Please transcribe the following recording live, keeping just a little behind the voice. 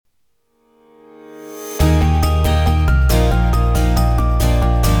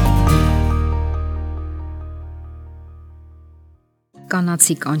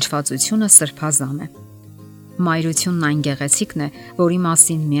Կանացի կանչվածությունը սրբազան է։ Մայրությունն այն գեղեցիկն է, որի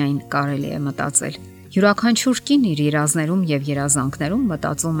մասին միայն կարելի է մտածել։ Յուրաքանչյուր կին իր երազներում եւ երազանքներում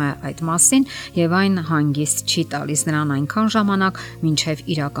մտածում է այդ մասին եւ այն հանգիստ չի տալիս նրան այնքան ժամանակ, մինչեւ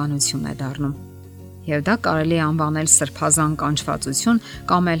իրականություն է դառնում։ Եվ դա կարելի է անվանել սրբազան կանչվածություն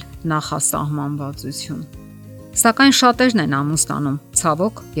կամ էլ նախասահմանվածություն։ Սակայն շատերն են ամուսնանում,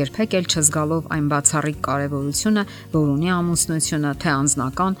 ցավոք, երբեք էլ չզգալով այն բացառիկ կարևորությունը, որ ունի ամուսնությունը թե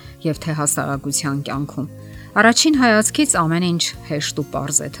անձնական եւ թե հասարակության կյանքում։ Առաջին հայացքից ամեն ինչ հեշտ ու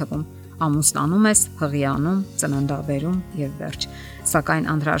պարզ է թվում։ Ամուսնանում ես, հղիանում, ծննդաբերում եւ վերջ։ Սակայն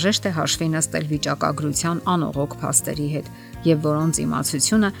անհրաժեշտ է հաշվի նստել վիճակագրության անողոք փաստերի հետ, եւ որոնց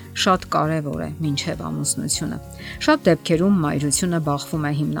իմացությունը շատ կարեւոր է մինչեւ ամուսնությունը։ Շատ դեպքերում մայրությունը բախվում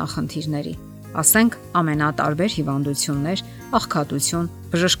է հիմնախնդիրների։ Ասենք ամենատարբեր հիվանդություններ, աղքատություն,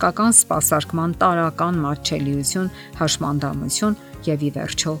 բժշկական սպասարկման տարրական մատչելիություն, հաշմանդամություն եւ ի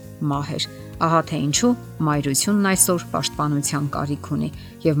վերջո մահեր։ Ահա թե ինչու մայրությունն այսօր պաշտպանության կարիք ունի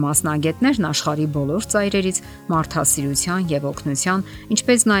եւ մասնագետներն աշխարհի բոլոր ծայրերից մարդասիրության եւ օգնության,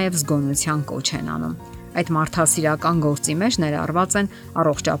 ինչպես նաեւ զգոնության կոչ են անում։ Այդ մարդասիրական գործի մեջ ներառված են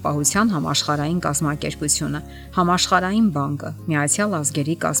առողջապահության համաշխարհային կազմակերպությունը, համաշխարհային բանկը, Միացյալ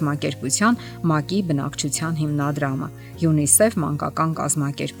Ազգերի կազմակերպության ՄԱԿ-ի բնակչության հիմնադրամը, ՅՈՒՆԻՍԵՖ մանկական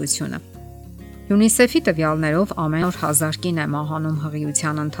կազմակերպությունը։ ՅՈՒՆԻՍԵՖ-ի տվյալներով ամեն օր 1000 կին է մահանում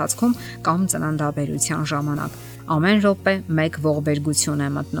հղիության ընթացքում կամ ծննդաբերության ժամանակ։ Ամեն րոպե մեկ ողբերգություն է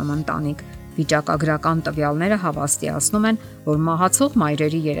մտնում ընտանիք։ Վիճակագրական տվյալները հավաստիացնում են, որ մահացող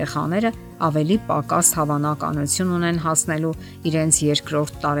մայրերի երեխաները ավելի պակաս հավանականություն ունեն հասնելու իրենց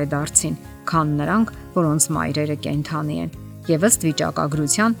երկրորդ տարեդարձին, քան նրանք, որոնց մայրերը կենդանի են։ Եվ ըստ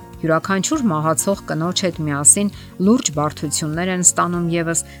վիճակագրության յուրաքանչյուր մահացող կնոջ հետ միասին լուրջ բարդություններ են ստանում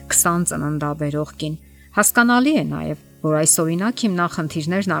եւս 20 ծննդաբերող կին։ Հասկանալի է նաեւ, որ այսօրինակ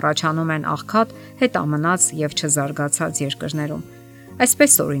հիմնախնդիրներն առաջանում են աղքատ, հետամնաց եւ չզարգացած երկրներում։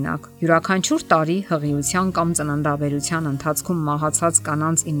 Այսպես օրինակ, յուրաքանչյուր տարի հղիության կամ ծննդաբերության ընթացքում մահացած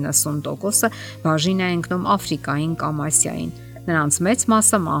կանանց 90%-ը բաժին է ընկնում Աֆրիկային կամ Ասիային։ Նրանց մեծ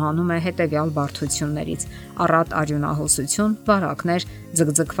մասը մահանում է հետևյալ բարդություններից՝ առատ արյունահոսություն, վարակներ,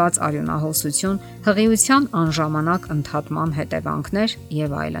 ձգձգված արյունահոսություն, հղիության անժամանակ ընդհատման հետևանքներ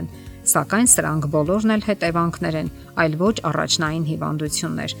եւ այլն։ Սակայն սրանք բոլորն էլ հետևանքներ են, այլ ոչ առաջնային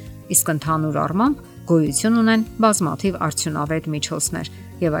հիվանդություններ։ Իսկ ընդհանուր առմամբ գոյություն ունեն բազմաթիվ արդյունավետ միջոցներ,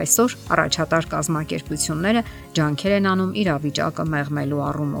 եւ այսօր առաջատար կազմակերպությունները ջանքեր են անում իրավիճակը մեղմելու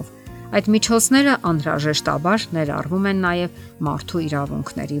առումով։ Այդ միջոցները անհրաժեշտաբար ներառվում են նաեւ մարդու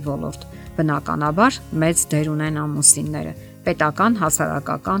իրավունքների ոլորտ։ Բնականաբար մեծ դեր ունեն ամուսինները, պետական,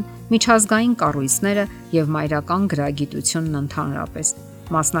 հասարակական, միջազգային կառույցները եւ մայրական գրագիտությունն ընդհանրապես։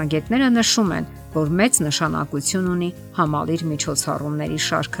 Մասնագետները նշում են, որ մեծ նշանակություն ունի համալիր միջոցառումների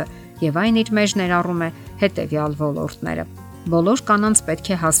շարքը եւ այն իր մեջ ներառում է հետեւյալ ոլորտները։ Բոլոր կանանց պետք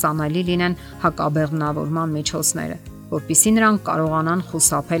է հասանելի լինեն հակաբեղմնավորման միջոցները, որpիսի նրանք կարողանան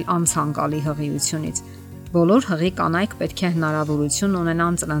խուսափել անցանկալի հղիությունից։ Բոլոր հղի կանայք պետք է հնարավորություն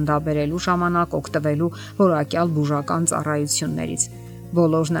ունենան ծննդաբերելու ժամանակ օգտվելու որակյալ բուժական ծառայություններից։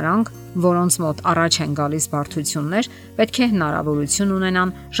 Բոլոր նրանք, որոնց մոտ առաջ են գալիս բարդություններ, պետք է հնարավորություն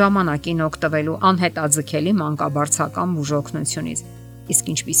ունենան ժամանակին օգտվելու անհետաձգելի մանկաբարձական բուժօգնությունից։ Իսկ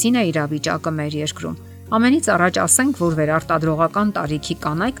ինչպիսին է իրավիճակը մեր երկրում։ Ամենից առաջ ասենք, որ վերարտադրողական տարիքի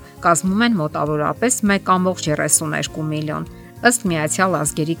կանայք կազմում են մոտավորապես 1.32 միլիոն, ըստ Միացյալ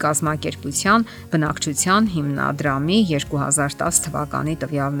Ազգերի կազմակերպության բնակչության հիմնադրամի 2010 թվականի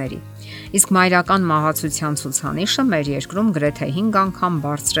տվյալների։ Իսկ մայրական մահացության ցուցանիշը մեր երկրում գրեթե 5 անգամ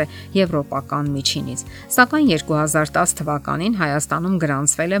բարձր է եվրոպական միջինից։ Սակայն 2010 թվականին Հայաստանում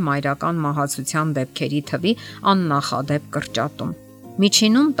գրանցվել է մայրական մահացության դեպքերի թվի աննախադեպ կրճատում։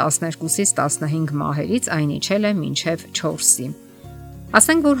 Միջինում 12-ից 15 մահերից այն իջել է մինչև 4-ի։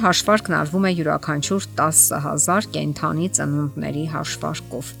 Ասենք, որ հաշվարկն արվում է յուրաքանչյուր 10,000 կենդանի ծնունդների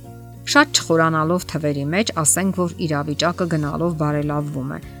հաշվարկով։ Շատ չխորանալով թվերի մեջ, ասենք, որ իրավիճակը գնալով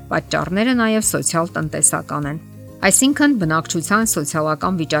բարելավվում է։ Պատճառները նաև սոցիալ-տնտեսական են։ Այսինքն բնակչության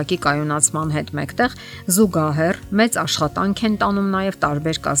սոցիալական վիճակի կայունացման հետ մեկտեղ զուգահեռ մեծ աշխատանք են տանում նաև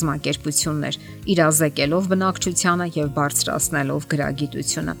տարբեր կազմակերպություններ, իրազեկելով բնակչությանը եւ բարձրացնելով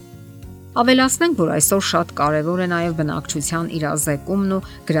գրագիտությունը։ Ավելացնենք, որ այսօր շատ կարևոր է նաև բնակչության իրազեկումն ու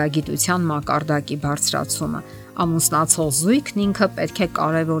գրագիտության մակարդակի բարձրացումը։ Ամուսնացող զույգն ինքը պետք է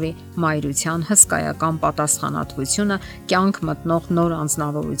կարևորի մայրության հսկայական պատասխանատվությունը կյանք մտնող նոր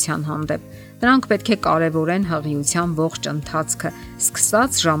անձնավորության հանդեպ։ Նրանք պետք է կարևորեն հղիության ողջ ընթացքը,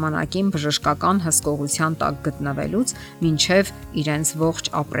 սկսած ժամանակին բժշկական հսկողության տակ գտնվելուց մինչև իրենց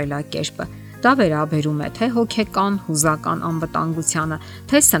ողջ ապրելակերպը։ Դա վերաբերում է թե հոգեկան, հուզական անվտանգությանը,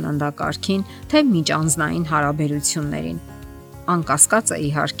 թե սննդակարգին, թե միջանձնային հարաբերություններին։ Անկասկած է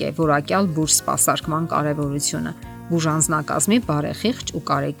իհարկե որակյալ բուժ սպասարկման կարևորությունը, բուժանձնակազմի բարեխիղճ ու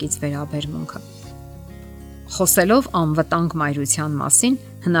կարեկից վերաբերմունքը։ Խոսելով անվտանգ մայրության մասին,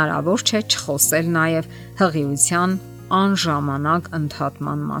 հնարավոր չէ չխոսել նաև հղիության անժամանակ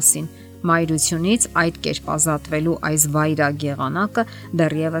ընդհատման մասին։ Մայրությունից այդ կերպ ազատվելու այս վայրագ եղանակը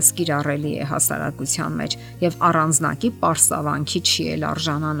դեռևս կիրառելի է հասարակության մեջ եւ առանձնակի պարսավանքի չի էլ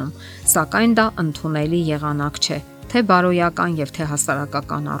արժանանում, սակայն դա ընդունելի եղանակ չէ, թե բարոյական եւ թե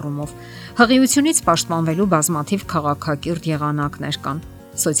հասարակական առումով։ Հղիությունից պաշտպանվելու բազմաթիվ քաղաքակիրթ եղանակներ կան։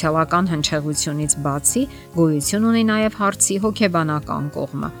 Սոցիալական հնչեղությունից բացի գոյություն ունի նաև հարցի հոգեբանական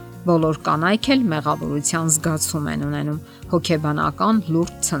կողմը։ Բոլոր կանայք էլ մեղավորության զգացում են ունենում, հոգեբանական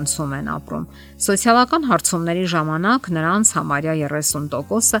լուրջ ցնցում են ապրում։ Սոցիալական հարցումների ժամանակ նրանց համարյա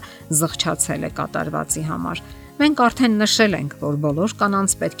 30%-ը զղջացել է կատարվածի համար։ Մենք արդեն նշել ենք, որ բոլոր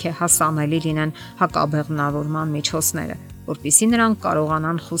կանանց պետք է հասանելի լինեն հակաբեղմնավորման միջոցները, որpիսի նրանք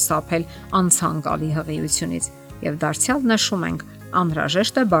կարողանան խուսափել անցանկալի հղիությունից։ Եվ դարձյալ նշում ենք,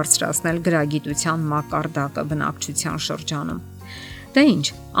 անհրաժեշտ է բարձրացնել գրագիտության մակարդակը բնակչության շրջանում։ Դե ինչ,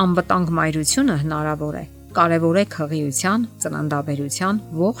 անվտանգ մայրությունը հնարավոր է։ Կարևորեք հղիության, ծննդաբերության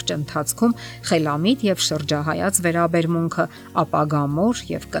ողջ ընթացքում խելամիտ եւ շրջահայաց վերաբերմունքը ապագա մոր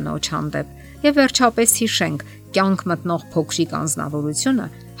եւ կնոջ հանդեպ։ Եվ վերջապես հիշենք, կյանք մտնող փոքրիկ անznավորությունը,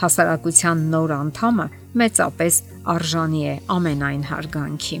 հասարակության նոր անդամը մեծապես արժանի է ամենայն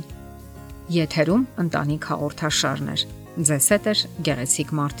հարգանքի։ Եթերում ընտանիք հաղորդաշարներ։ Ձեզ հետ է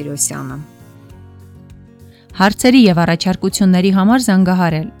Գեղեցիկ Մարտիրոսյանը։ Հարցերի եւ առաջարկությունների համար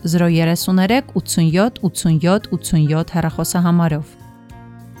զանգահարել 033 87 87 87 հեռախոսահամարով։